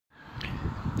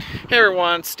Hey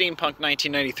everyone, Steampunk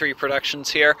 1993 Productions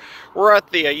here. We're at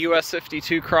the US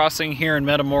 52 crossing here in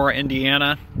Metamora,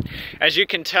 Indiana. As you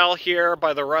can tell here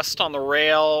by the rust on the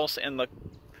rails and the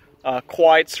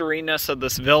quiet sereneness of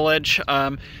this village,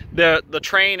 the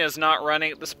train is not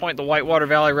running at this point. The Whitewater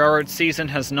Valley Railroad season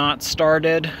has not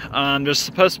started. There's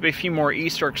supposed to be a few more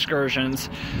Easter excursions,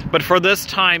 but for this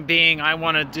time being, I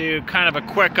want to do kind of a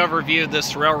quick overview of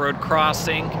this railroad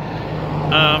crossing.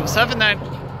 Something that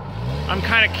I'm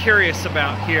kind of curious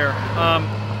about here.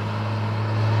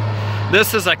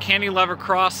 This is a cantilever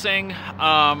crossing.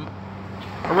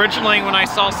 Originally, when I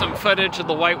saw some footage of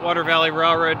the Whitewater Valley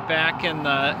Railroad back in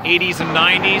the 80s and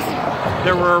 90s,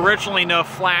 there were originally no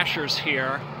flashers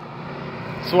here.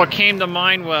 So what came to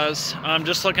mind was,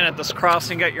 just looking at this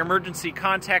crossing, got your emergency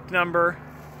contact number.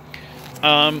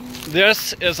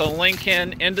 This is a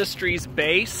Lincoln Industries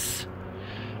base.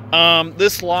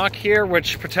 This lock here,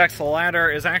 which protects the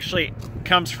ladder,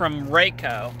 comes from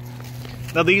Rayco.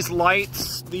 Now these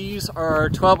lights, these are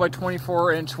 12 by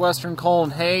 24 inch Western Coal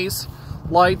and Hayes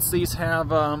lights. These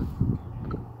have a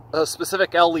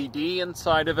specific LED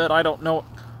inside of it. I don't know,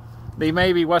 they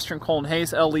may be Western Coal and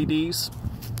Hayes LEDs.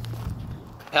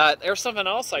 There's something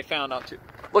else I found out too.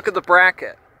 Look at the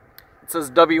bracket. It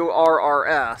says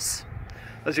WRRS.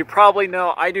 As you probably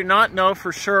know, I do not know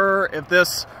for sure if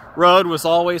this road was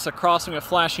always a crossing with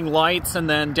flashing lights and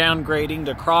then downgrading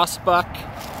to crossbuck.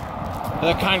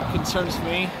 That kind of concerns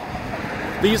me.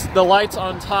 The lights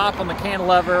on top on the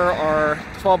cantilever are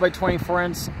 12 by 24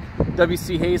 inch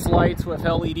WC Hayes lights with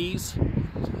LEDs.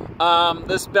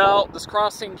 This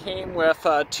crossing came with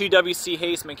two WC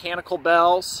Hayes mechanical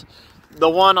bells. The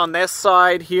one on this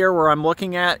side here where I'm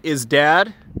looking at is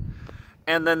dead.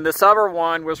 And then this other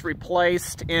one was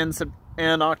replaced in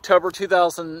October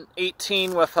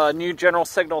 2018 with a new General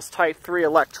Signals Type 3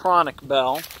 electronic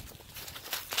bell.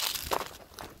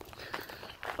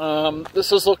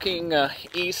 This is looking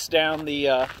east down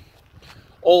the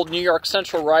old New York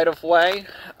Central right-of-way.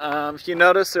 If you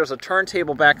notice, there's a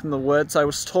turntable back in the woods. I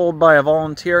was told by a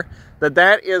volunteer that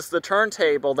that is the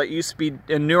turntable that used to be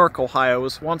in Newark, Ohio. It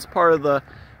was once part of the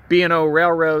B&O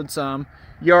Railroad's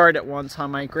yard at one time.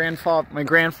 My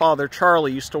grandfather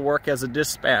Charlie used to work as a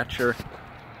dispatcher.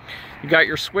 You got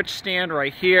your switch stand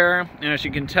right here, and as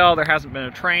you can tell, there hasn't been a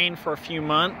train for a few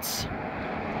months.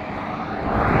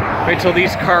 Wait till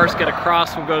these cars get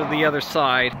across, we'll go to the other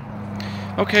side.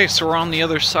 Okay, so we're on the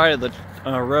other side of the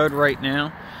road right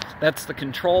now. That's the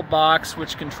control box,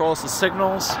 which controls the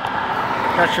signals.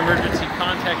 Got your emergency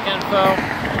contact info.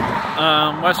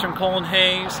 Western Coal and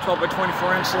Hayes 12 by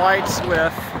 24 inch lights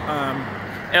with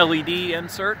LED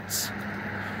inserts.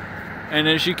 And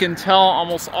as you can tell,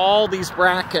 almost all these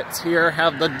brackets here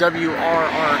have the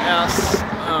WRRS,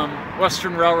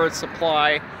 Western Railroad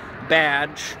Supply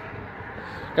badge.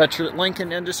 Got your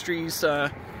Lincoln Industries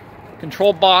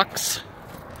control box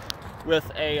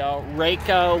with a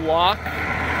Rayco lock.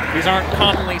 These aren't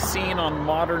commonly seen on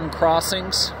modern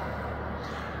crossings.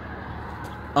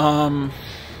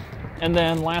 And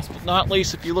then last but not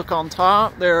least, if you look on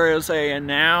top, there is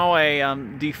now a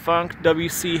defunct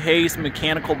WC Hayes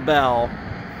mechanical bell.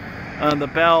 The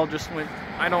bell just went,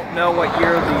 I don't know what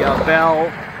year the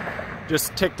bell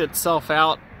just ticked itself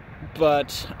out,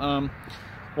 but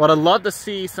what I'd love to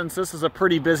see, since this is a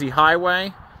pretty busy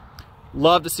highway,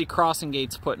 love to see crossing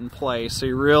gates put in place, so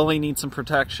you really need some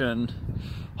protection.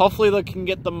 Hopefully they can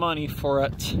get the money for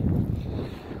it.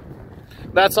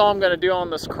 That's all I'm going to do on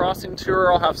this crossing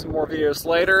tour. I'll have some more videos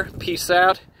later. Peace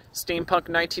out. Steampunk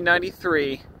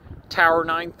 1993, Tower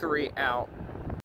 93 out.